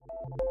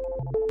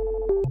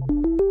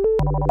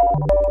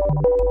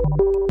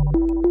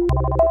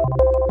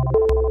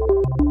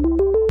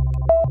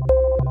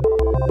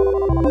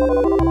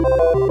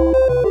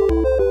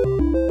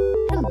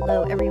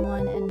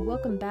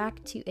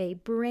to a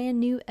brand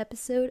new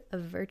episode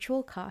of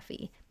Virtual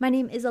Coffee. My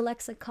name is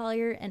Alexa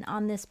Collier, and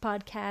on this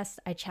podcast,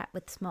 I chat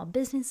with small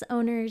business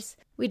owners.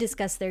 We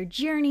discuss their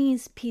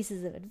journeys,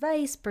 pieces of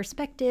advice,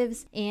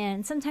 perspectives,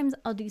 and sometimes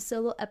I'll do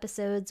solo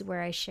episodes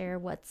where I share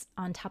what's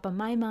on top of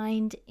my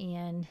mind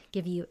and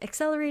give you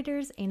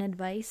accelerators and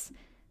advice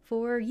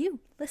for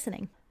you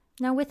listening.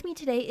 Now with me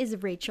today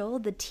is Rachel,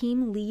 the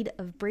team lead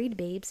of Braid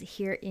Babes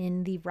here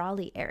in the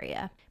Raleigh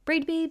area.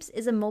 Braid Babes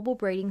is a mobile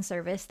braiding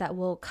service that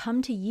will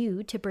come to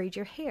you to braid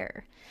your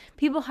hair.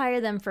 People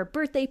hire them for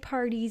birthday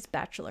parties,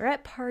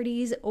 bachelorette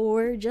parties,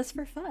 or just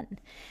for fun.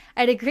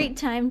 I had a great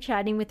time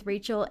chatting with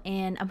Rachel,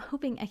 and I'm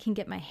hoping I can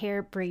get my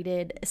hair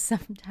braided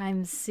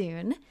sometime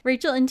soon.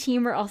 Rachel and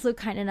team were also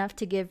kind enough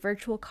to give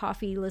Virtual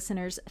Coffee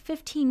listeners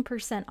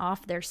 15%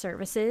 off their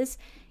services.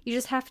 You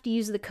just have to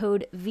use the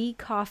code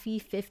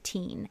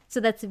VCoffee15.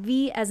 So that's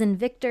V as in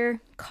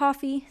Victor,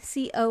 Coffee,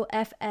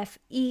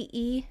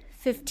 COFFEE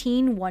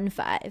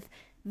 1515.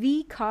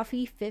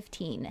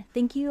 VCoffee15.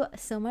 Thank you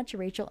so much,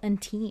 Rachel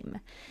and team.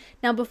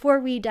 Now, before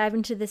we dive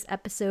into this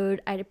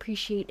episode, I'd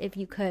appreciate if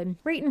you could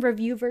rate and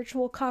review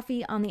Virtual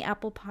Coffee on the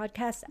Apple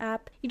Podcast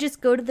app. You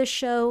just go to the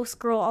show,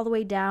 scroll all the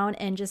way down,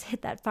 and just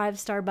hit that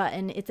 5-star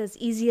button. It's as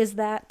easy as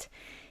that.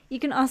 You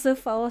can also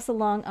follow us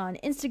along on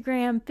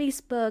Instagram,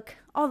 Facebook,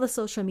 all the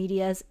social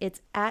medias. It's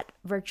at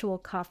Virtual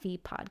Coffee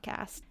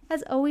Podcast.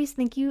 As always,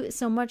 thank you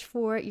so much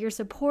for your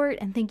support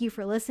and thank you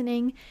for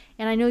listening.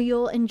 And I know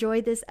you'll enjoy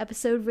this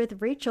episode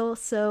with Rachel,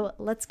 so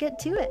let's get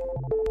to it.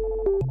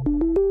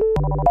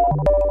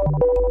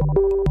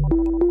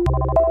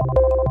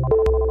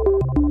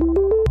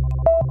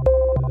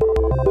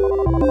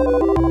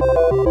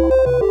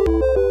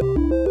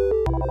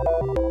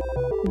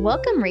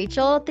 Welcome,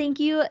 Rachel. Thank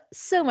you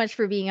so much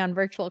for being on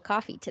Virtual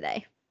Coffee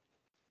today.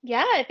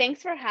 Yeah,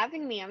 thanks for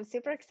having me. I'm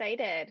super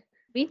excited.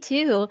 Me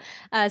too.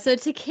 So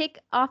to kick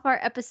off our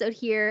episode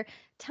here,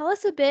 tell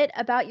us a bit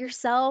about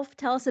yourself,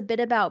 tell us a bit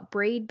about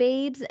Braid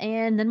Babes,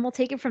 and then we'll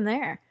take it from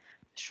there.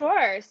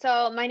 Sure.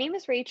 So my name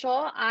is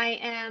Rachel. I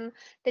am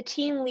the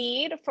team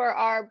lead for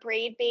our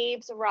Braid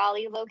Babes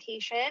Raleigh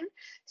location.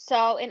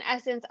 So in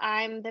essence,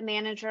 I'm the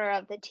manager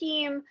of the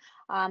team.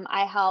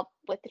 I help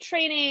with the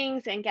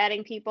trainings and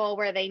getting people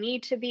where they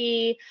need to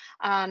be,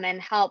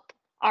 and help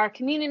our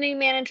community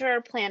manager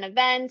plan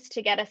events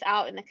to get us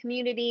out in the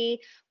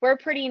community. We're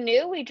pretty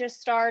new. We just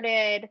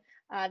started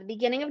the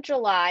beginning of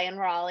July in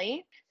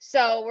Raleigh.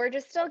 So we're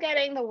just still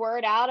getting the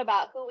word out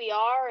about who we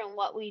are and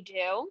what we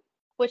do,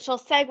 which will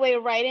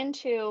segue right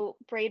into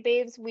Braid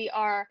Babes. We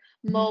are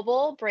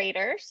mobile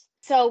braiders.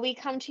 So we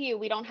come to you.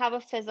 We don't have a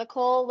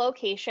physical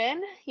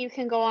location. You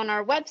can go on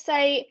our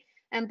website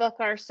and book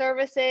our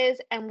services,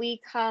 and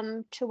we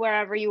come to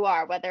wherever you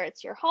are, whether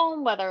it's your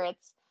home, whether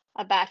it's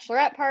a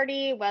bachelorette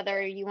party,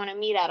 whether you want to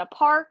meet at a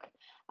park.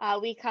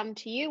 We come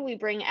to you. We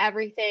bring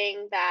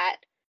everything that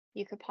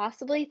you could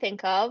possibly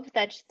think of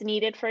that's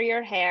needed for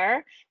your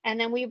hair, and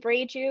then we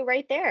braid you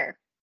right there.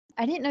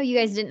 I didn't know you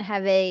guys didn't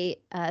have a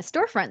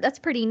storefront. That's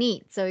pretty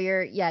neat. So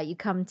you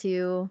come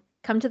to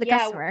the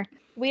customer.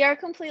 We are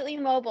completely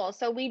mobile.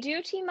 So we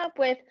do team up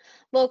with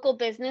local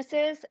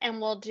businesses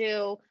and we'll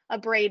do a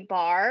braid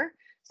bar.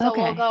 So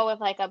we'll go with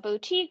like a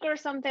boutique or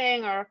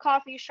something, or a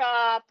coffee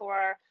shop,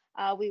 or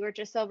we were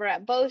just over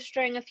at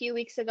Bowstring a few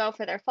weeks ago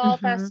for their fall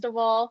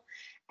festival.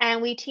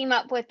 And we team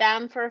up with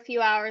them for a few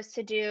hours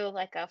to do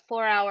like a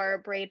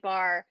 4-hour braid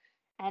bar,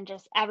 and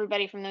just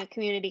everybody from the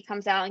community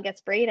comes out and gets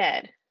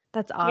braided.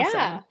 That's awesome.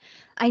 Yeah.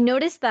 I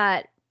noticed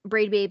that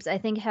Braid Babes, I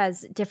think,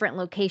 has different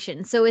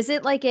locations. So is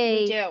it like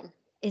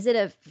is it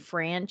a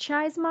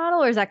franchise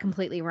model, or is that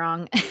completely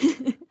wrong?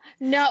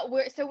 No,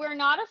 we're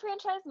not a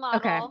franchise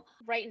model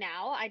right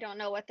now. I don't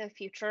know what the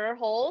future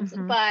holds,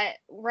 but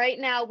right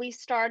now we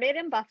started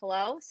in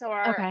Buffalo. So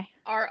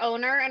our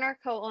owner and our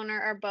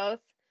co-owner are both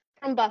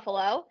from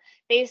Buffalo.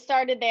 They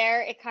started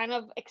there. It kind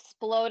of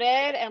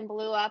exploded and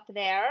blew up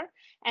there.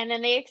 And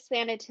then they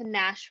expanded to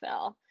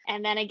Nashville.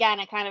 And then again,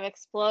 it kind of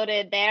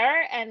exploded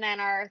there. And then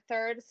our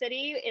third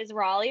city is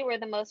Raleigh. We're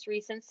the most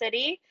recent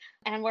city,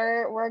 and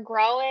we're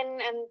growing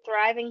and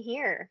thriving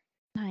here.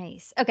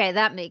 Nice. Okay,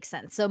 that makes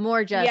sense. So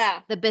more just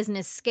the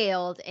business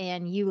scaled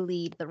and you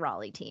lead the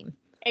Raleigh team.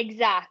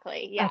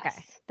 Exactly. Yes.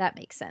 Okay, that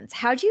makes sense.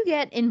 How'd you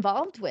get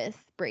involved with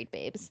Braid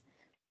Babes?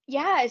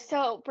 Yeah,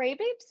 so Braid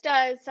Babes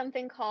does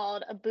something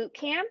called a boot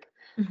camp,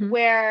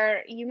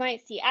 where you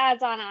might see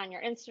ads on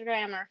your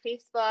Instagram or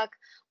Facebook,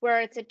 where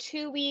it's a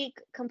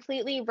 2-week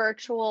completely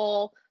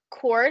virtual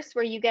course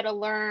where you get to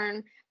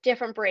learn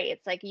different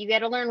braids. Like you get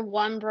to learn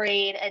one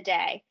braid a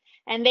day.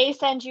 And they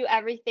send you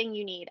everything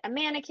you need, a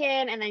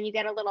mannequin, and then you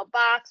get a little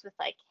box with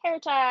like hair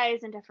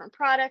ties and different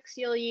products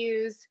you'll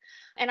use.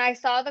 And I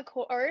saw the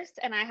course,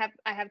 and I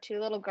have 2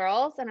 little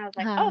girls, and I was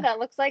like, oh, that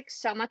looks like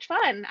so much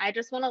fun. I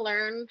just want to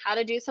learn how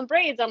to do some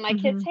braids on my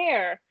kids'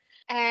 hair.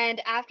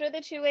 And after the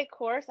 2-week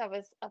course, I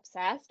was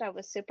obsessed. I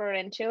was super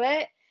into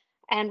it.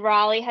 And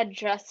Raleigh had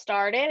just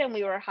started and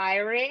we were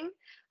hiring.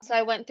 So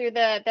I went through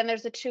then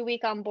there's a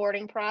 2-week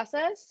onboarding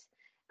process.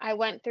 I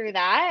went through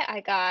that.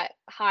 I got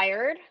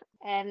hired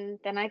And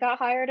then I got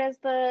hired as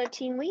the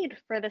team lead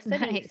for the city.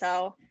 Nice.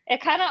 So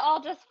it kind of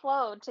all just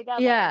flowed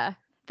together. Yeah,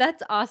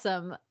 that's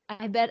awesome.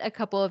 I bet a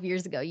couple of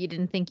years ago you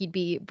didn't think you'd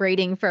be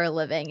braiding for a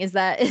living. Is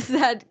that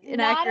an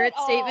Not at accurate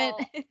statement?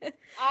 all.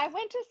 I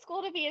went to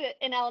school to be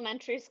an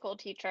elementary school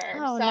teacher.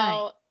 Oh,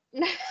 nice.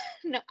 So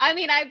no, I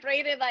mean I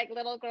braided like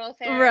little girls'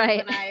 hair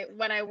Right.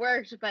 when I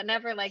worked, but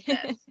never like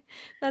this.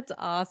 That's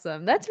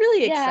awesome. That's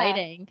really Yeah,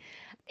 exciting.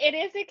 it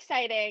is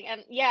exciting.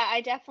 And yeah,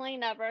 I definitely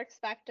never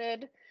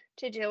expected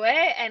to do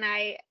it. And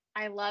I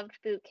loved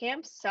boot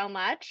camp so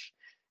much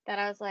that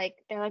I was like,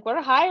 they're like,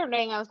 we're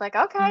hiring. I was like,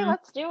 okay, Mhm.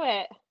 let's do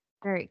it.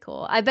 Very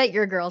cool. I bet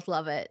your girls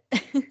love it.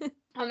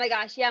 Oh my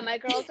gosh, yeah, my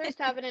girls are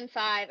 7 and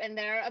 5 and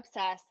they're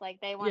obsessed. Like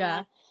they Yeah,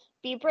 wanna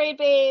be braid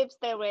babes,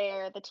 they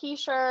wear the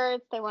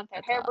t-shirts, they want their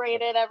that's hair awesome.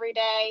 braided every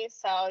day,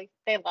 so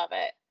they love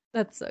it.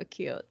 That's so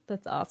cute.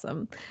 That's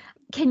awesome.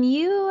 Can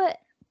you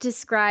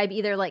describe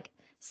either like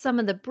some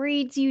of the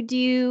breeds you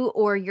do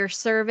or your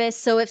service?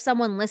 So if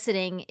someone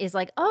listening is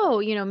like,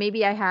 oh,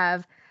 maybe I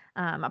have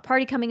a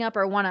party coming up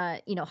or want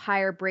to,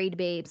 hire braid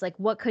babes, like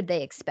what could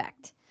they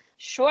expect?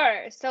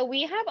 Sure. So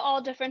we have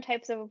all different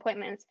types of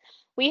appointments.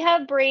 We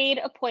have braid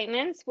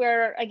appointments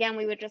where, again,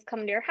 we would just come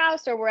to your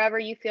house or wherever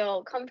you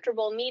feel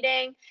comfortable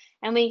meeting,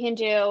 and we can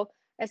do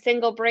a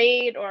single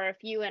braid, or if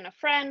you and a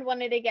friend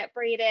wanted to get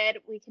braided,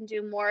 we can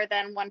do more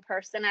than one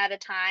person at a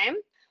time.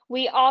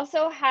 We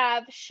also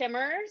have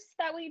shimmers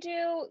that we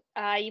do.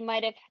 You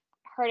might have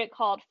heard it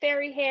called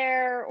fairy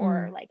hair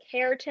or Mm. like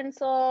hair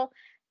tinsel.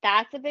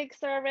 That's a big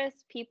service.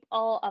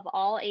 People of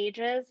all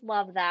ages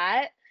love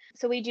that.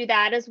 So we do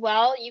that as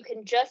well. You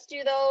can just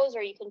do those,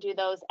 or you can do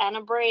those and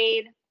a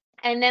braid.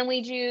 And then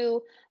we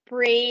do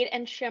braid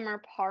and shimmer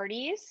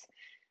parties.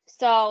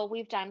 So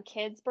we've done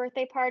kids'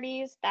 birthday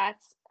parties.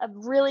 That's a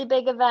really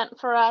big event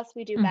for us.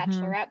 We do Mhm.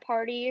 bachelorette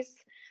parties.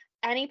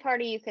 Any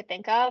party you could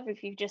think of,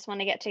 if you just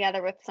want to get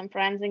together with some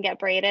friends and get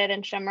braided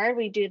and shimmered,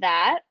 we do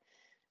that.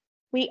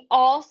 We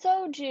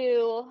also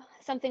do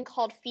something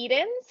called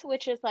feed-ins,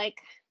 which is like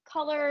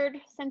colored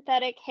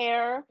synthetic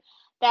hair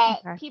that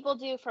Okay. people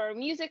do for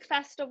music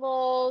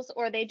festivals,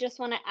 or they just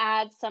want to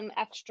add some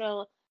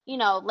extra,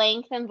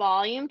 length and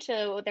volume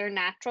to their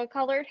natural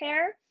colored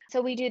hair.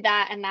 So we do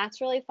that, and that's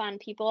really fun.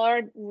 People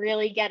are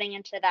really getting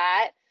into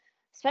that,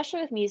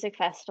 especially with music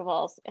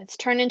festivals. It's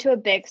turned into a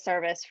big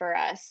service for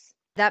us.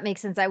 That makes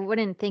sense. I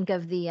wouldn't think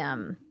of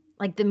the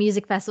like the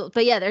music festival.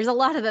 But yeah, there's a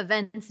lot of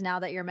events now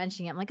that you're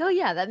mentioning. I'm like, "Oh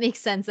yeah, that makes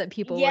sense that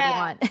people would Yeah.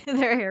 want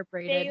their hair They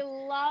braided."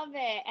 love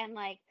it, and,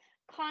 like,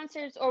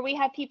 concerts, or we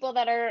have people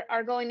that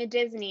are going to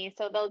Disney,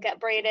 so they'll get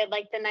braided,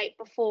 like, the night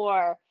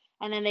before,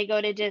 and then they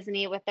go to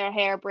Disney with their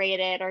hair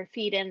braided or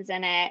feed-ins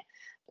in it,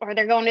 or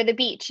they're going to the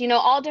beach,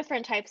 all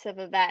different types of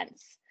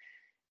events.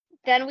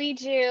 Then we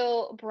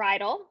do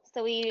bridal,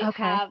 so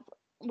Okay.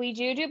 we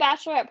do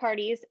bachelorette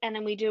parties, and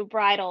then we do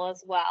bridal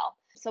as well.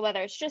 So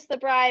whether it's just the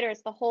bride or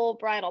it's the whole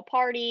bridal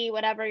party,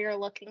 whatever you're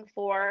looking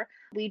for,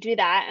 we do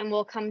that, and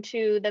we'll come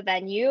to the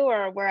venue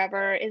or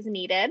wherever is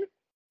needed.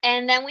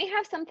 And then we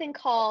have something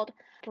called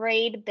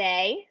Braid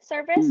Bay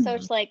service. So Hmm.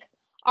 it's like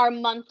our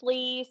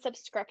monthly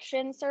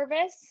subscription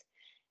service.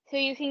 So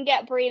you can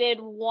get braided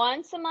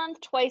once a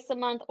month, twice a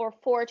month, or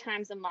 4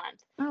 times a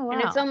month. Oh,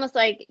 And it's wow. almost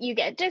like you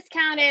get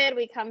discounted.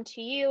 We come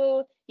to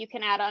you, you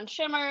can add on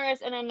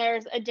shimmers, and then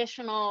there's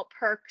additional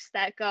perks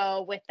that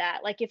go with that.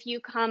 Like if you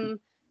come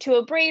to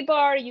a braid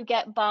bar, you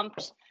get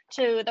bumped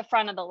to the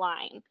front of the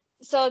line.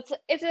 So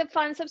it's a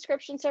fun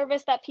subscription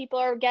service that people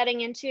are getting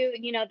into.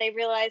 They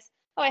realize,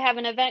 oh, I have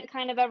an event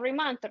kind of every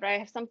month, or I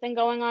have something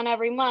going on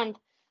every month.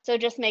 So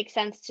it just makes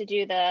sense to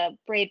do the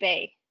Braid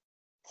Bay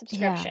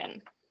Yeah.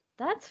 subscription.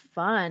 That's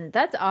fun.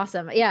 That's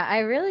awesome.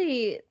 Yeah,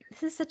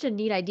 this is such a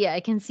neat idea. I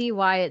can see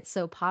why it's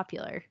so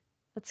popular.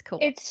 That's cool.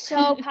 It's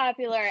so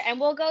popular.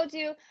 And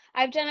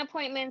I've done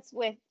appointments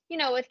with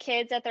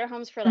kids at their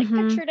homes for like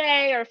Mhm. picture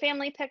day or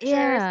family pictures.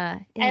 Yeah,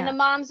 And yeah. the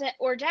moms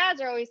or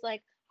dads are always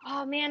like,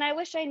 oh man, I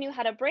wish I knew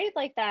how to braid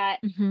like that.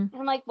 Mhm. And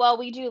I'm like, well,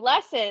 we do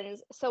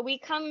lessons. So we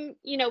can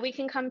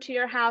come to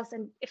your house.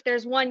 And if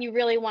there's one you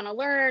really want to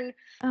learn,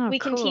 Oh, we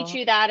can teach cool.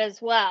 you that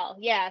as well.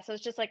 Yeah. So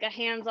it's just like a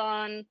hands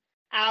on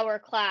hour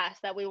class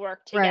that we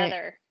work Right.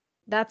 together.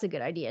 That's a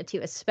good idea too,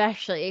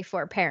 especially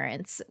for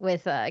parents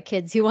with,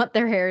 kids who want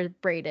their hair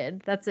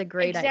braided. That's a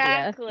great idea.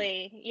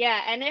 Exactly.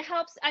 Yeah, and it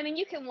helps. I mean,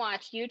 you can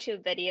watch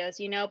YouTube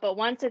videos, but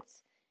once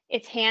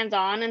it's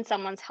hands-on and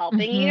someone's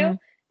helping you, Mhm.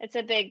 it's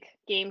a big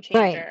game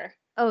Right. changer.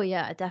 Oh,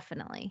 yeah,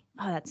 definitely.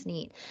 Oh, that's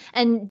neat.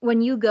 And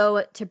when you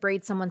go to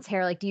braid someone's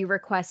hair, like, do you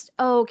request,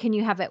 "Oh, can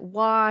you have it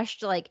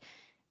washed?" Like,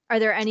 are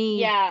there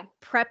any Yeah.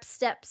 prep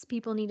steps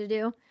people need to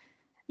do?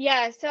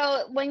 Yeah,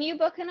 so when you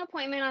book an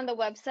appointment on the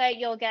website,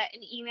 you'll get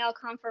an email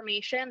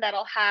confirmation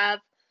that'll have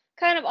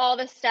kind of all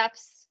the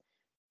steps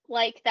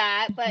like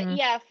that. But Mhm.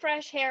 yeah,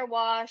 fresh hair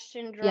washed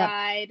and Yep.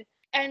 dried.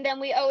 And then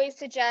we always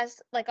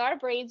suggest, like, our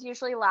braids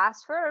usually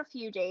last for a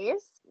few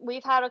days.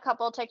 We've had a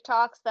couple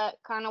TikToks that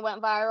kind of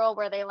went viral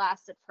where they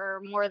lasted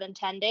for more than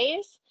 10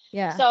 days.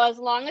 Yeah. So as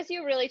long as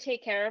you really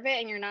take care of it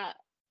and you're not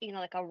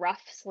like a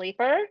rough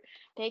sleeper,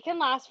 they can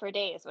last for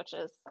days, which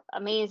is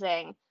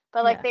amazing.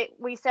 But Yeah.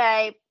 we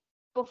say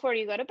before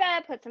you go to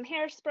bed, put some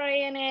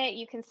hairspray in it.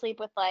 You can sleep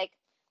with like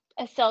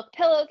a silk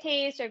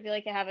pillowcase, or if you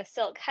like to have a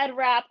silk head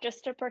wrap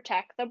just to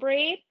protect the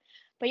braid.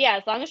 But yeah,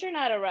 as long as you're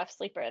not a rough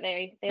sleeper,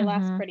 they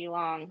last Mhm. pretty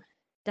long.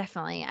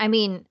 Definitely. I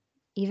mean,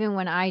 even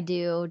when I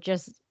do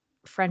just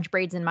French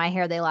braids in my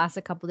hair, they last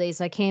a couple days,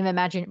 so I can't even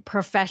imagine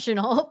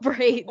professional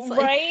braids, like,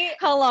 Right?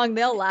 how long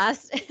they'll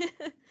last.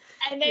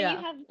 And then you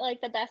Yeah. have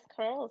like the best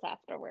curls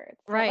afterwards.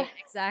 So Right,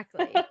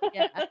 exactly.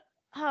 Yeah.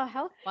 Oh,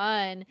 how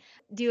fun.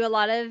 Do a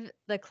lot of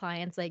the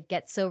clients, like,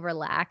 get so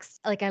relaxed?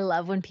 Like, I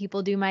love when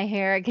people do my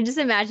hair. I can just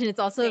imagine it's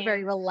also a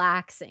very same.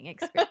 relaxing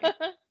experience.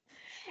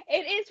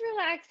 It is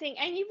relaxing,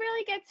 and you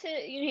really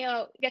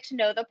get to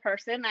know the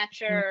person that Mhm.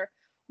 you're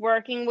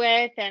working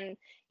with, and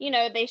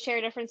they share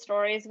different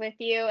stories with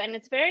you, and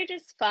it's very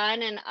just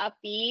fun and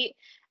upbeat.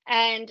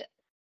 And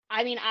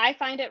I mean, I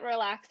find it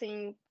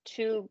relaxing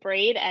to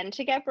braid and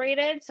to get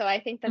braided, so I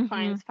think the Mhm.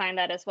 clients find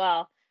that as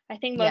well. I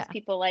think Yeah. most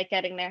people like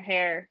getting their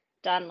hair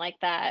done like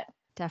that.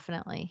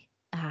 Definitely.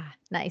 Ah,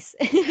 nice.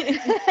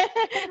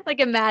 Like,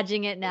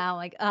 imagining it now,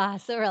 like,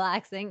 so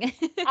relaxing.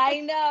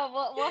 I know.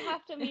 We'll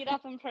have to meet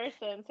up in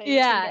person so you can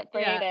Yeah, get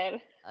yeah.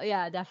 braided.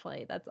 Yeah,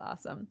 definitely, that's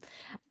awesome.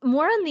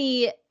 More on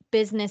the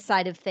business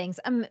side of things,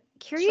 I'm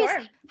curious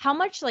Sure. how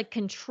much, like,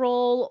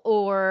 control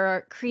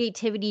or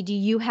creativity do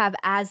you have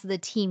as the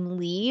team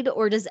lead,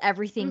 or does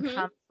everything Mhm.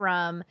 come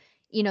from,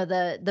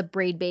 the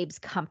Braid Babes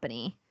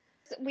company?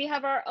 We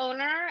have our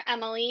owner,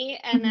 Emily,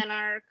 and Mhm. then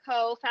our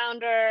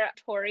co-founder,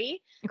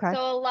 Tori. Okay.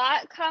 So a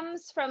lot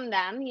comes from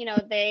them.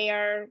 They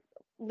are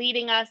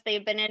leading us.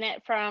 They've been in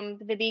it from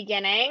the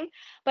beginning.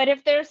 But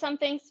if there's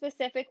something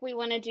specific we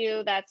want to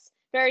do that's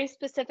very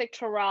specific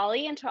to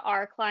Raleigh and to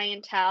our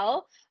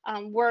clientele,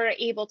 we're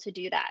able to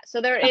do that. So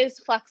there is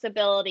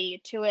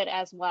flexibility to it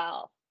as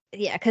well.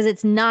 Yeah, because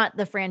it's not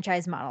the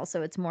franchise model,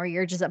 so it's more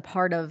you're just a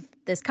part of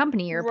this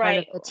company, you're a part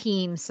of Right. the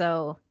team,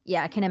 so,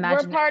 yeah, I can We're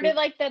imagine that part you of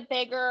like the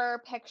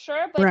bigger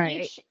picture, but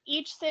Right.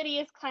 each city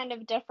is kind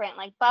of different.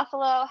 Like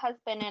Buffalo has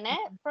been in it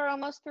Mhm. for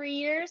almost 3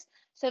 years,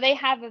 so they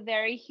have a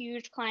very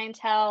huge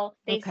clientele.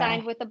 They Okay.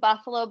 signed with the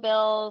Buffalo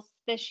Bills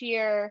this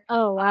year,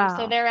 Oh, so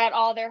wow. they're at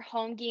all their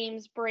home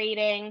games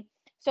braiding.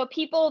 So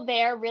people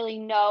there really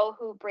know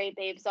who Braid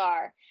Babes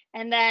are.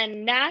 And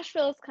then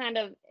Nashville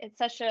is it's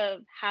such a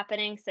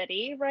happening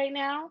city right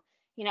now.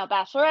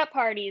 Bachelorette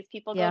parties,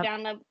 people go Yep.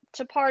 down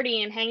to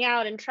party and hang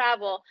out and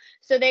travel,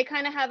 so they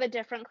kind of have a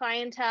different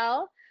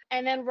clientele.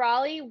 And then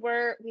Raleigh,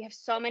 we have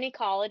so many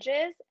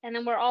colleges, and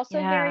then we're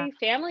also Yeah. very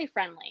family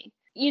friendly.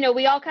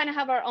 We all kind of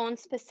have our own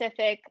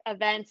specific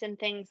events and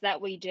things that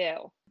we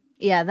do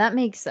Yeah, that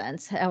makes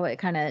sense, how it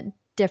kinda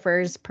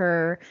differs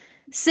per per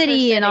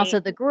city and also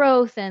city. the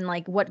growth and,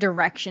 like, what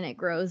direction it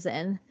grows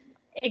in.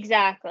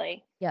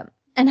 Exactly. Yep.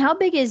 And how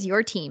big is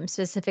your team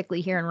specifically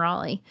here in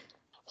Raleigh?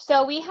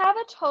 So we have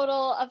a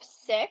total of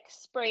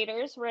 6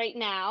 braiders right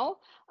now.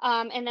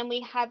 And then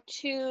we have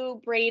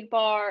 2 braid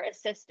bar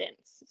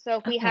assistants. So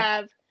if we Okay.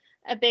 have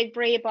a big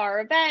braid bar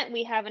event,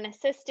 we have an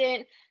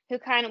assistant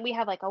we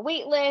have like a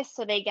wait list.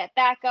 So they get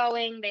that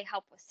going. They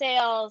help with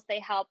sales. They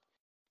help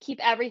keep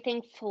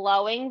everything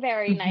flowing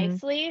very Mhm.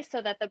 nicely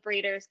so that the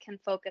braiders can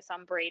focus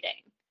on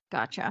braiding.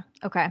 Gotcha.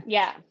 Okay.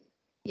 Yeah.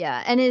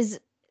 Yeah, and is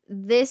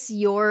this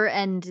your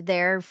and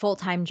their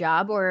full-time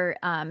job, or,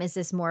 is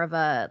this more of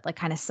a, like,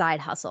 kinda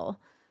side hustle?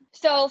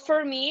 So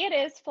for me, it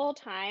is full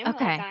time. Like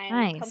Okay, I'm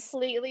nice.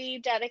 completely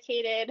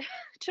dedicated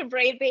to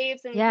Braid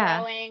Babes and Yeah.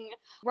 growing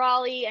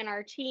Raleigh and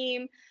our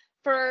team.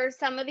 For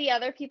some of the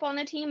other people on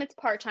the team, it's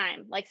part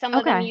time. Like some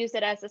of them Okay. use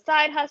it as a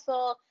side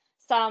hustle.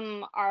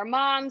 Some are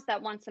moms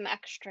that want some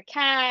extra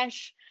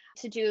cash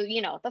to do,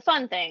 the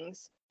fun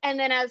things. And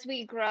then as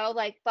we grow,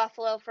 like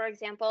Buffalo, for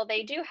example,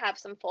 they do have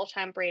some full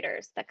time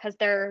braiders because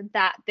they're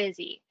that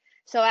busy.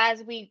 So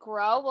as we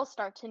grow, we'll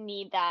start to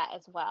need that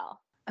as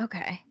well.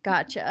 Okay,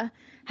 gotcha.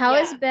 How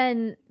has Yeah.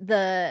 been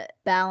the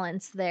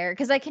balance there?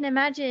 Because I can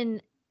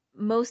imagine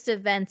most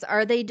events,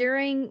 are they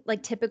during,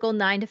 like, typical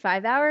 9 to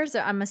 5 hours?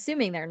 I'm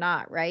assuming they're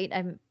not, right?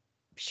 I'm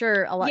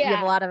sure you have a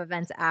Yeah. lot of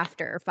events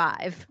after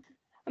 5.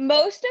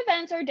 Most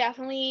events are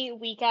definitely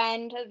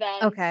weekend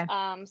events, Okay.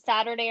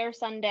 Saturday or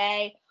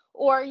Sunday,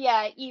 or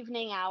yeah,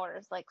 evening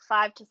hours, like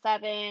 5 to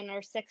 7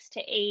 or 6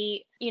 to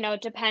 8,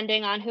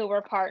 depending on who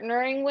we're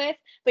partnering with.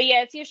 But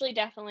yeah, it's usually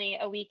definitely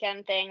a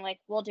weekend thing.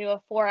 Like we'll do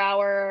a 4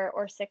 hour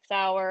or 6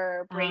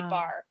 hour braid Ah.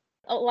 bar.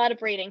 A lot of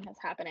braiding is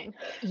happening.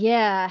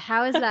 Yeah,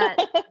 how is that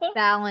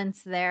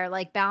balance there?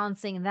 Like,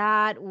 balancing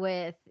that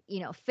with,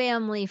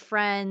 family,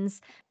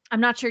 friends? I'm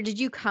not sure, did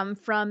you come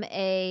from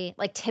a,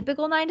 like,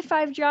 typical 9 to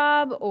 5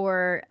 job,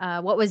 or,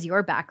 what was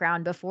your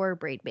background before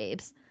Braid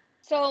Babes?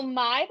 So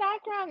my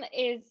background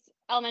is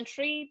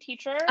elementary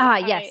teacher. Ah, I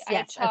yes, I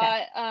yes,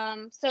 okay.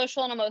 taught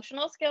social and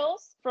emotional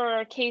skills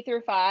for K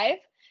through 5,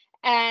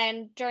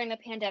 and during the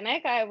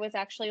pandemic, I was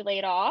actually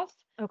laid off,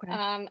 Okay.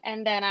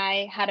 and then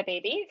I had a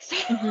baby.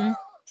 Mhm.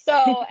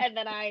 So and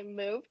then I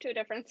moved to a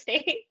different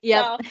state.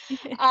 Yep.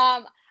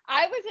 Um,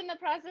 I was in the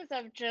process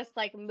of just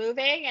like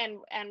moving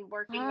and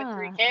working with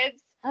three Ah,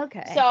 kids.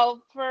 okay.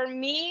 So for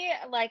me,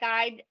 like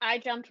I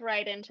jumped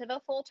right into the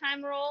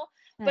full-time role.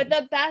 But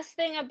Nice. the best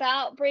thing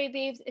about Brave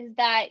Babes is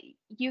that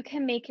you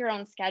can make your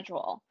own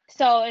schedule.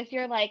 So if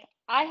you're like,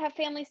 I have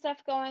family stuff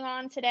going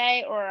on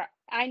today, or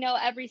I know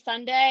every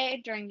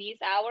Sunday during these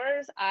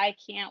hours I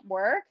can't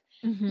work,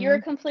 you're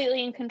Hmm.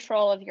 completely in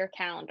control of your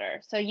calendar.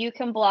 So you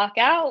can block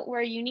out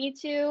where you need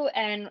to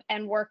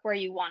and work where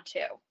you want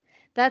to.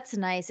 That's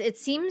nice. It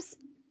seems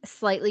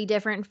slightly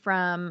different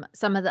from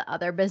some of the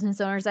other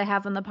business owners I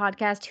have on the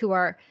podcast who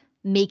are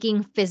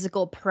making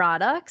physical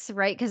products,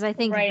 right? Because I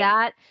think Right.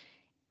 that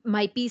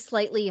might be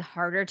slightly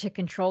harder to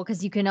control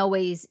because you can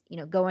always,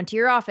 go into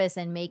your office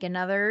and make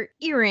another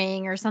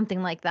earring or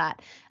something like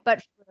that.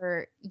 But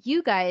for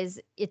you guys,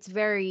 it's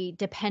very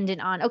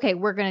dependent on, okay,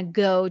 we're going to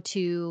go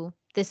to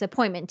this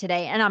appointment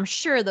today. And I'm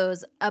sure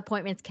those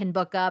appointments can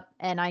book up.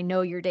 And I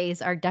know your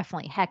days are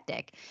definitely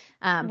hectic,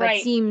 but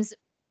Right. seems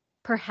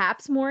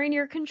perhaps more in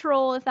your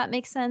control, if that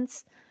makes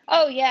sense.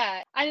 Oh,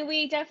 yeah. I mean,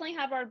 we definitely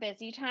have our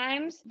busy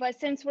times, but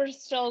since we're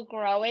still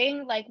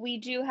growing, like we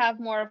do have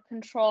more of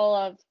control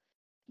of,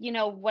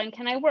 when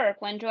can I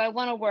work? When do I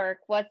want to work?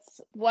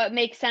 What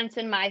makes sense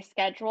in my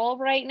schedule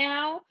right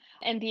now?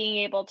 And being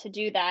able to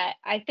do that.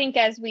 I think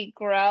as we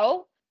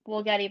grow,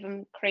 we'll get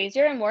even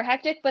crazier and more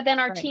hectic, but then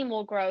our Right. team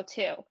will grow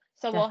too.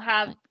 So we'll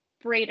have Definitely.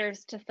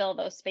 breeders to fill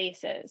those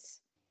spaces.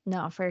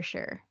 No, for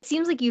sure. It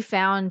seems like you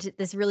found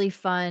this really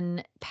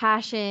fun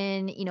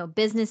passion,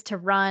 business to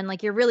run.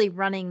 Like you're really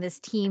running this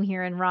team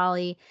here in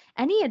Raleigh.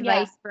 Any Yeah.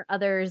 advice for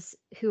others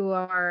who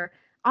are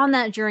on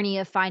that journey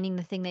of finding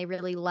the thing they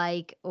really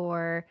like,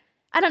 or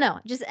I don't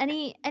know, just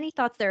any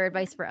thoughts or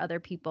advice for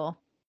other people?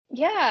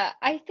 Yeah.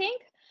 I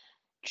think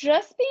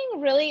just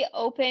being really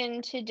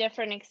open to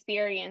different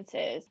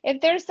experiences.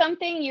 If there's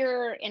something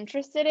you're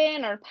interested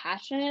in or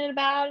passionate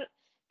about,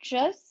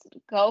 just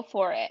go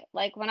for it.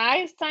 Like when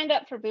I signed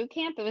up for boot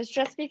camp, it was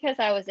just because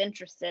I was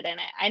interested in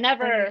it. I Okay.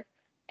 never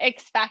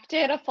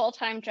expected a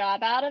full-time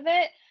job out of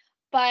it,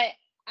 but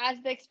as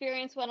the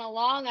experience went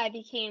along, I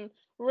became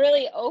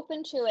really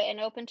open to it and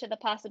open to the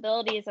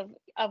possibilities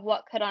of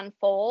what could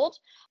unfold.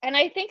 And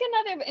I think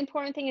another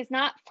important thing is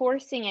not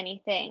forcing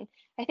anything.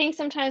 I think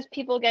sometimes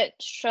people get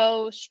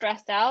so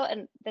stressed out,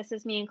 and this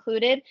is me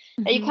included,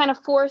 that you Hmm. kind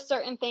of force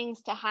certain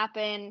things to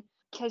happen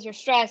because you're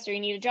stressed or you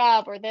need a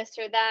job or this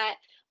or that.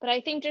 But I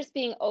think just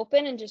being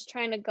open and just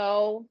trying to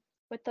go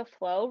with the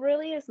flow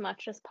really as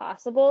much as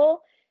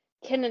possible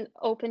can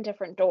open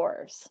different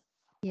doors.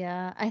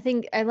 Yeah, I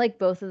think I like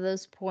both of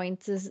those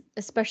points, is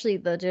especially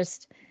the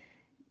just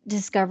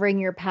discovering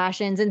your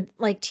passions and,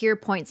 like, to your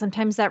point,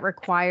 sometimes that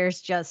requires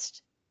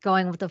just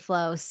going with the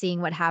flow,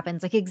 seeing what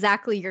happens, like,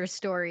 exactly your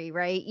story,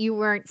 right? You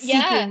weren't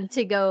Yeah, seeking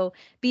to go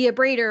be a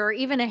braider or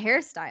even a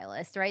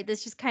hairstylist, right?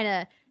 This just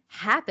kinda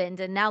happened,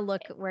 and now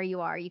look where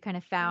you are. You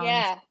kinda found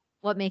yeah.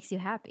 what makes you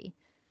happy.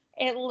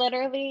 It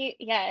literally,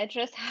 yeah, it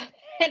just happened.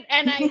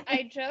 And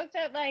I joked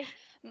that like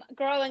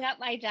growing up,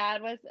 my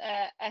dad was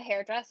a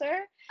hairdresser,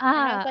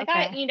 and I was Ah, like,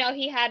 okay.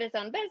 he had his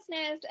own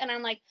business, and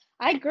I'm like,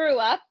 I grew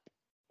up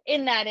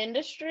in that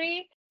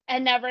industry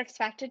and never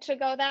expected to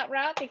go that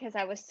route because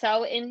I was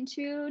so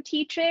into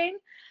teaching.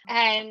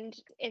 And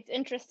it's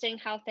interesting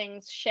how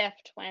things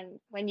shift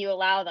when you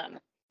allow them.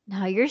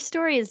 No, your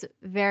story is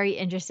very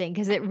interesting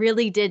because it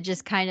really did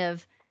just kind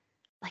of,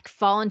 like,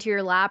 fall into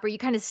your lap or you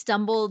kinda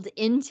stumbled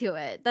into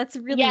it. That's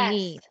really Yes.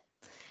 neat.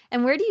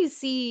 And where do you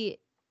see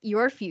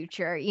your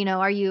future?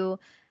 Are you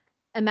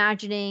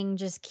imagining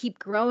just keep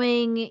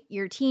growing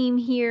your team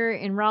here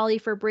in Raleigh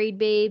for Braid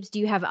Babes? Do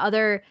you have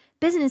other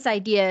business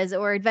ideas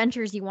or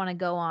adventures you want to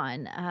go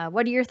on?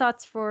 What are your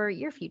thoughts for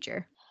your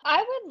future? I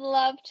would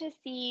love to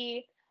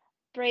see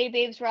Brave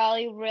Babes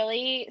Raleigh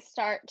really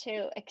start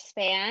to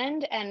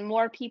expand and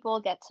more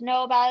people get to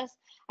know about us.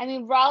 I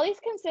mean, Raleigh's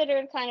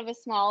considered kind of a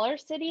smaller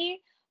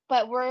city,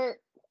 but we're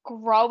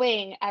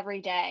growing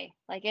every day.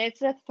 Like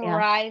it's a Yeah.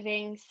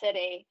 thriving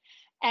city.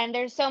 And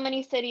there's so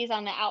many cities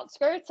on the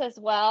outskirts as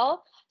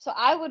well. So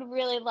I would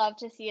really love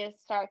to see us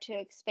start to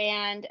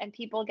expand and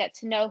people get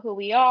to know who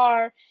we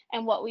are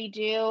and what we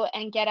do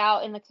and get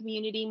out in the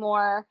community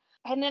more.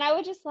 And then I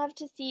would just love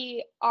to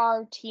see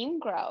our team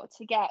grow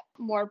to get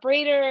more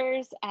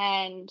breeders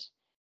and,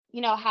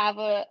 have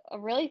a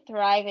really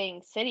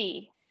thriving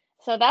city.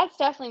 So that's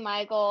definitely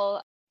my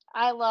goal.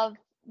 I love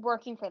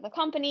working for the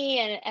company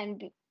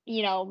and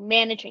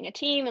managing a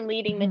team and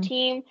leading the Mhm.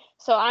 team.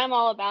 So I'm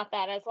all about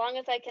that. As long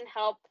as I can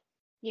help,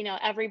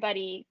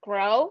 everybody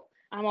grow,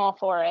 I'm all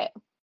for it.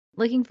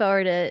 Looking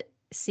forward to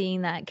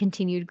seeing that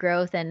continued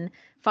growth and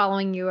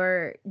following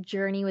your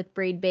journey with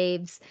Braid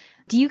Babes.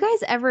 Do you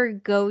guys ever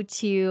go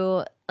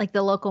to, like,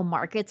 the local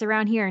markets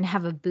around here and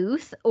have a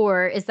booth,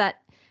 or does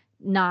that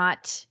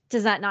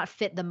not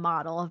fit the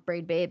model of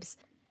Braid Babes?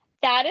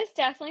 That is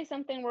definitely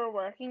something we're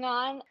working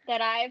on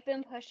that I've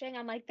been pushing.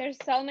 I'm like, there's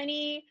so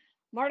many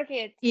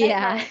markets, night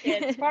Yeah.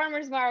 markets,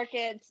 farmers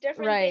markets,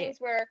 different Right. things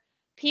where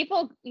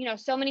people,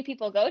 so many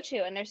people go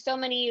to, and there's so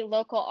many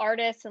local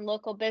artists and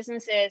local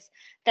businesses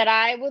that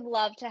I would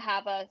love to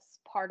have us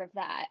part of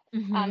that.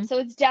 Hmm. So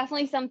it's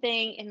definitely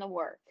something in the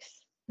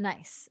works.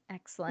 Nice.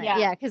 Excellent. Yeah.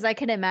 Yeah, because I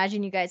can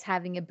imagine you guys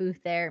having a booth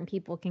there and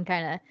people can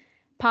kind of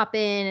pop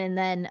in and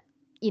then,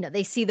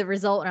 they see the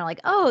result and are like,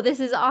 oh, this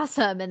is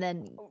awesome. And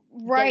then get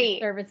your Right.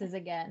 services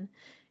again.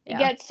 You Yeah.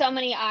 get so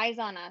many eyes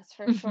on us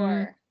for Hmm.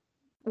 sure.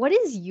 What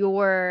is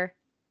your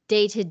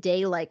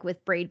day-to-day like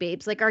with Braid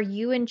Babes? Like, are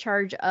you in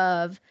charge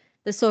of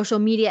the social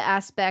media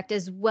aspect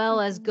as well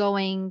as Mhm.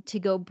 going to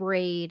go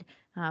braid?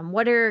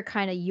 What are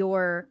kind of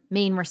your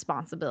main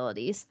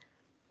responsibilities?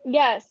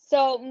 Yes,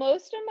 so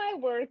most of my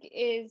work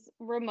is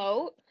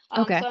remote.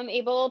 Okay. So I'm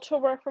able to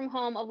work from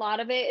home. A lot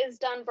of it is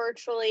done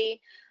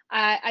virtually.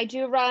 I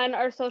do run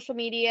our social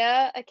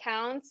media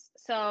accounts.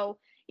 So,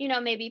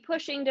 maybe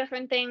pushing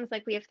different things,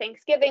 like we have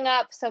Thanksgiving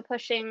up. So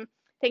pushing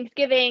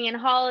Thanksgiving and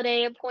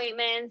holiday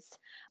appointments.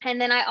 And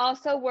then I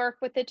also work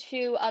with the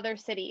two other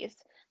cities.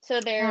 So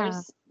Ah,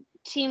 there's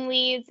team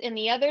leads in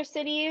the other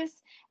cities.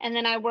 And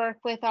then I work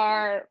with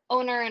our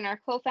owner and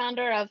our co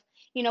founder of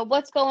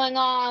what's going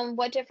on,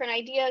 what different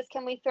ideas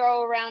can we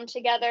throw around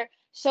together.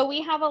 So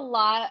we have a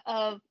lot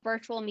of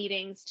virtual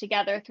meetings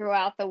together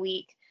throughout the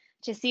week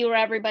to see where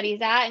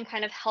everybody's at and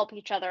kind of help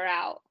each other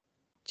out.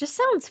 just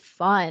sounds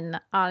fun,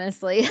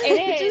 honestly.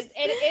 It Just, is.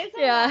 It is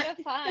a yeah. lot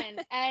of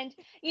fun. And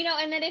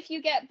then if you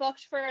get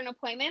booked for an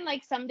appointment,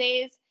 like some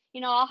days,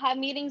 I'll have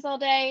meetings all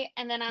day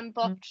and then I'm Mm,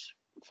 booked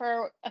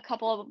for a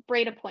couple of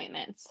braid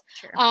appointments.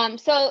 sure.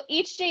 So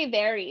each day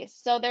varies.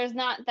 So there's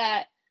not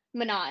that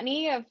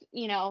monotony of,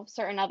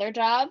 certain other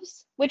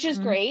jobs, which is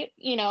Mhm. great,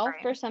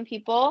 Right. for some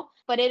people,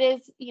 but it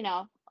is,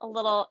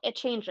 it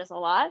changes a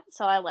lot.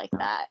 So I like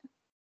that.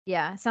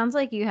 Yeah, sounds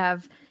like you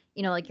have,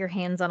 like your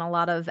hands on a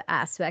lot of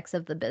aspects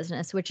of the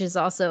business, which is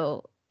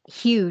also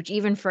huge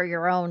even for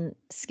your own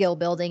skill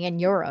building and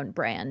your own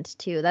brand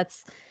too.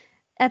 That's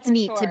For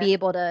neat to be sure.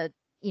 able to,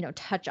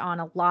 touch on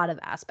a lot of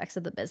aspects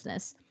of the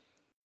business.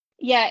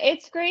 Yeah,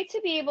 it's great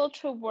to be able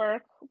to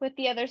work with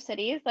the other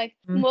cities. Like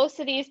Mm, most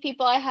of these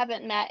people I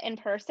haven't met in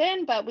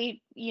person, but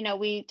we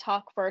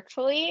talk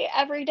virtually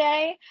every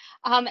day.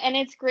 And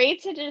it's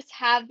great to just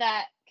have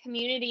that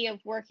community of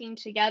working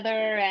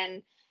together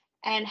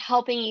and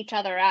helping each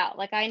other out.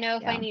 Like I know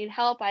if I yeah, need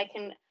help, I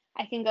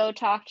can go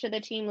talk to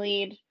the team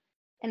lead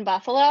in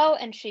Buffalo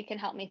and she can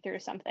help me through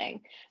something.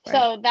 right.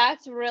 So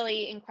that's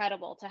really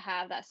incredible to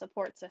have that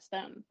support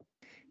system.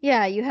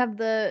 Yeah, you have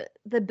the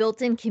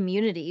built-in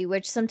community,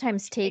 which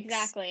sometimes takes,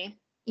 Exactly.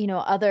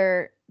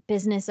 other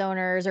business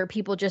owners or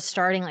people just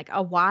starting like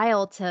a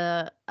while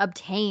to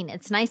obtain.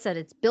 It's nice that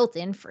it's built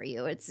in for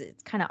you. It's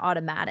kind of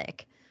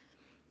automatic.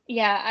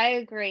 Yeah, I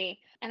agree.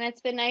 And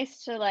it's been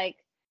nice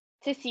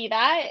to see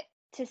that,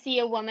 to see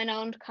a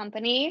woman-owned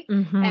company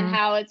and Mhm.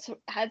 how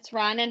it's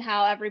run and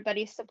how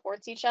everybody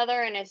supports each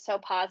other and is so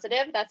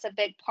positive. That's a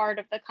big part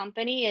of the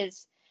company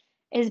is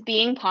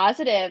being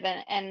positive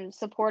and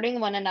supporting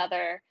one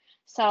another.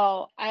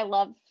 So I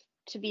love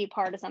to be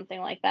part of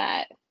something like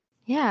that.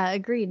 Yeah,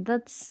 agreed.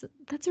 That's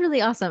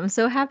really awesome. I'm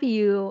so happy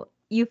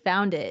you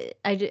found it.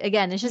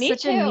 Again, it's just Me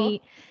too.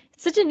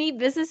 such a neat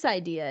business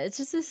idea. It's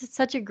just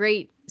such a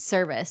great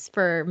service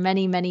for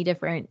many, many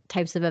different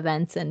types of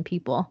events and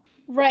people.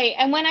 Right.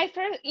 And when I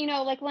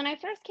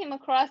first came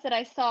across it,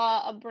 I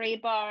saw a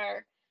braid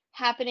bar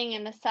happening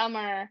in the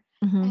summer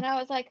Mhm. and I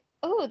was like,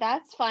 "Oh,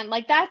 that's fun."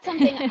 Like that's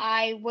something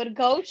I would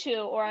go to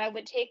or I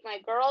would take my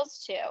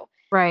girls to.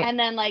 Right. And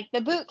then like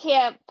the boot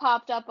camp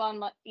popped up on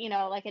like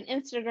an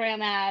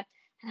Instagram ad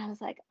and I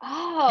was like,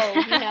 "Oh,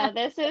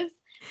 this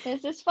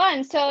is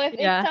fun." So if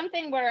it's Yeah.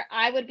 something where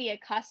I would be a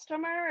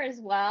customer as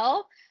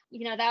well,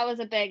 that was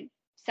a big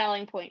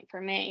selling point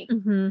for me.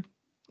 Mhm.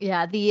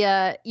 Yeah,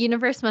 the,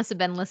 universe must have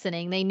been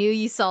listening. They knew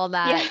you saw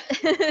Yeah.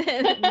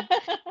 that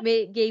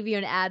and gave you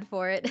an ad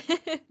for it.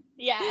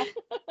 Yeah.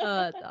 Oh,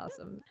 that's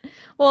awesome.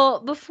 Well,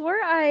 before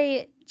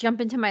I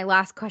jump into my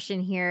last question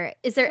here,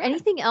 is there Sure.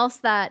 anything else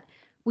that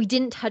we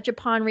didn't touch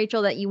upon,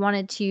 Rachel, that you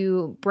wanted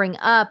to bring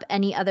up?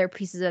 Any other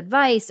pieces of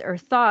advice or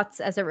thoughts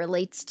as it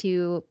relates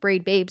to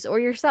Braid Babes or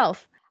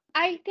yourself?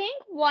 I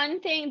think one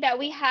thing that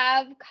we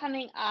have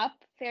coming up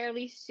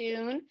fairly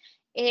soon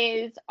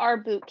is our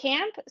boot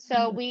camp.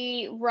 So Mhm.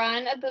 we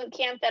run a boot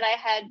camp that I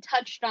had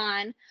touched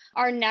on.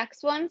 Our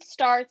next one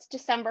starts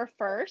December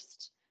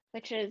 1st,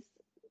 which is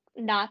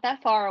not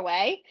that far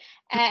away.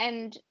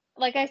 And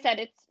like I said,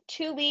 it's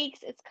 2 weeks,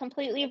 it's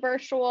completely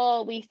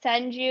virtual. We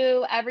send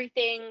you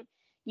everything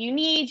you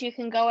need. You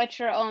can go at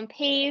your own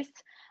pace.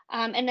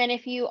 And then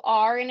if you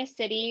are in a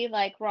city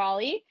like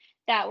Raleigh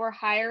that we're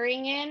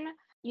hiring in,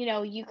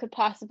 you could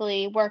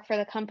possibly work for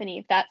the company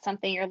if that's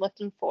something you're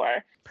looking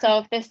for. So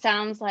if this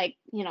sounds like,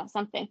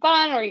 something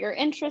fun or you're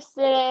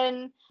interested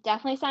in,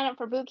 definitely sign up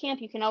for boot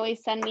camp. You can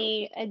always send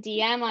me a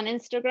DM on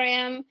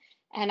Instagram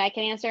and I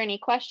can answer any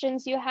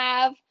questions you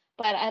have.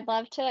 But I'd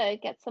love to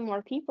get some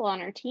more people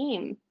on our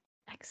team.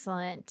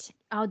 Excellent.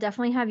 I'll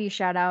definitely have you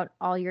shout out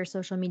all your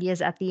social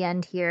medias at the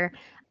end here.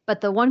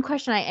 But the one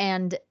question I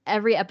end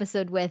every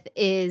episode with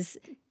is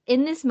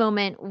in this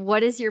moment,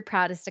 what is your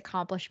proudest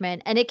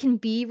accomplishment? And it can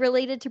be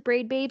related to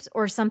Braid Babes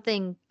or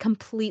something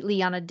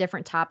completely on a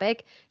different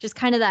topic. Just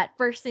kind of that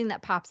first thing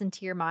that pops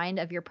into your mind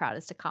of your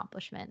proudest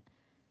accomplishment.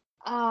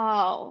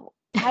 Oh,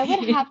 I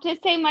would have to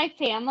say my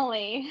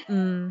family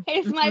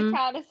is my Mhm.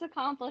 proudest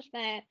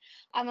accomplishment.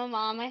 I'm a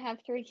mom, I have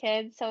 3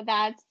 kids, so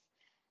that's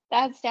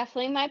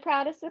definitely my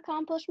proudest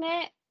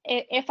accomplishment.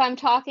 If I'm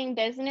talking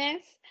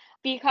business,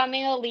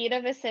 becoming a lead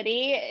of a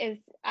city is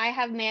I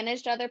have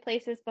managed other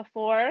places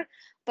before,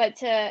 but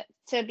to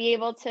be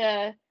able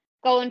to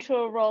go into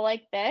a role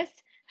like this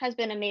has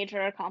been a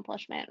major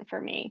accomplishment for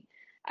me.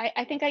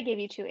 I think I gave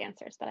you 2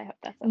 answers, but I hope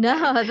that's okay.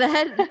 No,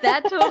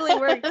 that totally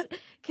works.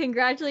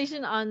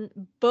 Congratulations on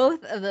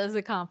both of those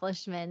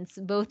accomplishments.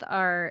 Both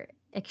are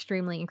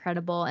extremely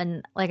incredible,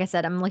 and like I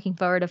said, I'm looking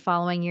forward to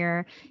following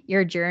your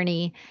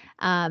journey.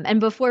 And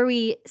before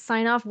we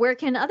sign off, where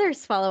can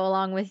others follow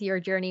along with your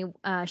journey?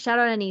 Shout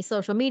out any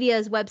social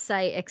medias,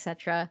 website,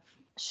 etc.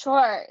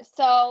 Sure.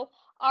 So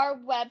our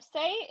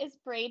website is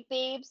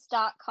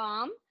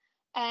braidbabes.com,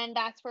 and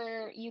that's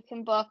where you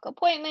can book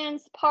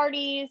appointments,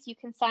 parties, you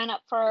can sign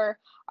up for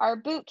our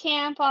boot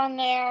camp on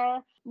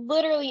there.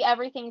 Literally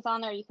everything's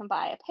on there. You can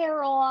buy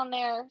apparel on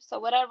there. So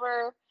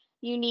whatever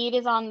you need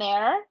is on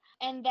there.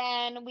 And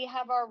then we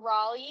have our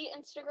Raleigh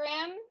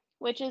Instagram,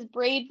 which is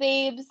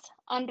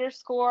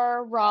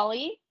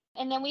braidbabes_Raleigh.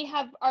 And then we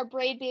have our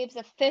Braid Babes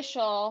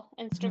official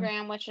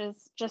Instagram, which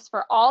is just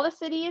for all the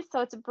cities.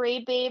 So it's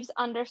Braid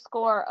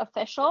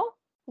Babes_official.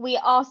 We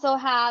also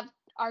have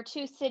our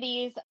 2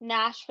 cities,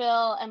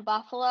 Nashville and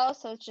Buffalo.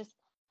 So it's just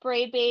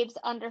Braid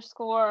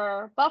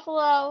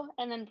Babes_Buffalo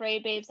and then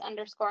Braid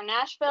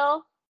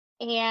Babes_Nashville.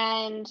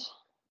 And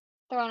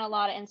throwing a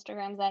lot of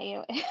Instagrams at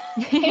you.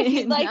 If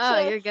you'd like No,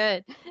 to, you're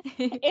good.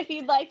 if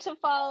you'd like to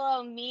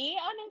follow me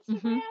on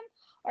Mhm. Instagram,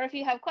 or if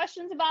you have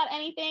questions about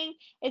anything,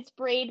 it's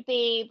Braid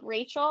Babe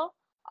Rachel,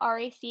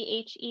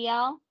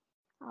 Rachel.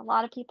 A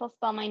lot of people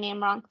spell my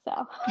name wrong,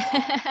 so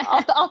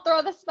I'll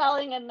throw the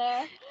spelling in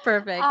there.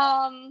 Perfect.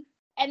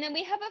 And then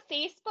we have a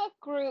Facebook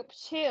group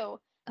too.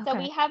 So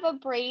we Okay. have a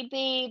Braid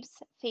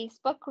Babes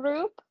Facebook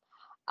group,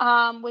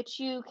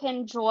 which you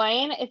can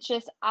join. It's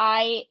just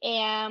I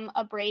am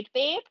a Braid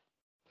Babe.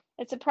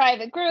 It's a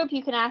private group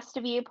you can ask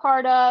to be a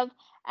part of,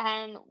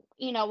 and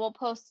we'll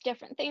post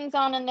different things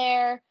on in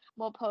there.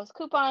 We'll post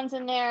coupons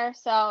in there,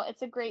 so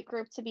it's a great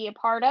group to be a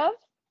part of.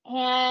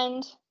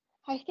 And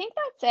I think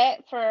that's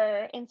it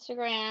for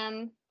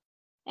Instagram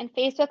and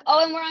Facebook.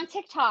 Oh, and we're on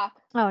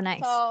TikTok. Oh,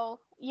 nice.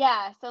 So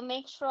yeah, so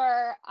make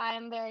sure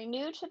I'm very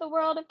new to the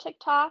world of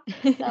TikTok,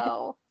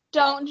 so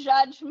don't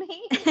judge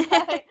me.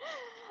 But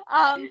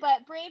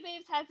Brave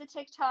Babes has a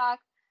TikTok,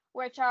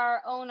 which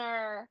our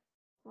owner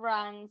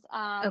runs,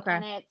 Okay.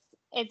 and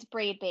it's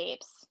Braid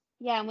Babes.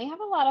 Yeah, and we have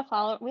a lot of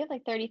followers. We have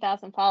like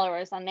 30,000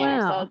 followers on there,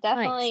 Wow, so nice.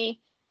 definitely,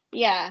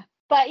 yeah.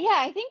 But yeah,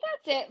 I think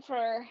that's it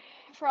for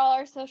all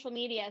our social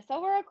media. So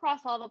we're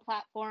across all the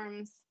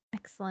platforms.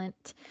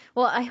 Excellent.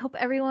 Well, I hope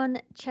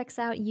everyone checks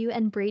out you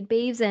and Braid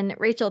Babes. And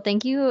Rachel,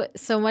 thank you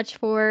so much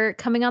for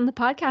coming on the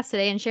podcast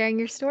today and sharing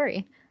your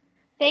story.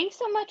 Thanks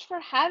so much for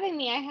having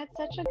me. I had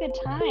such a good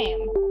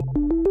time.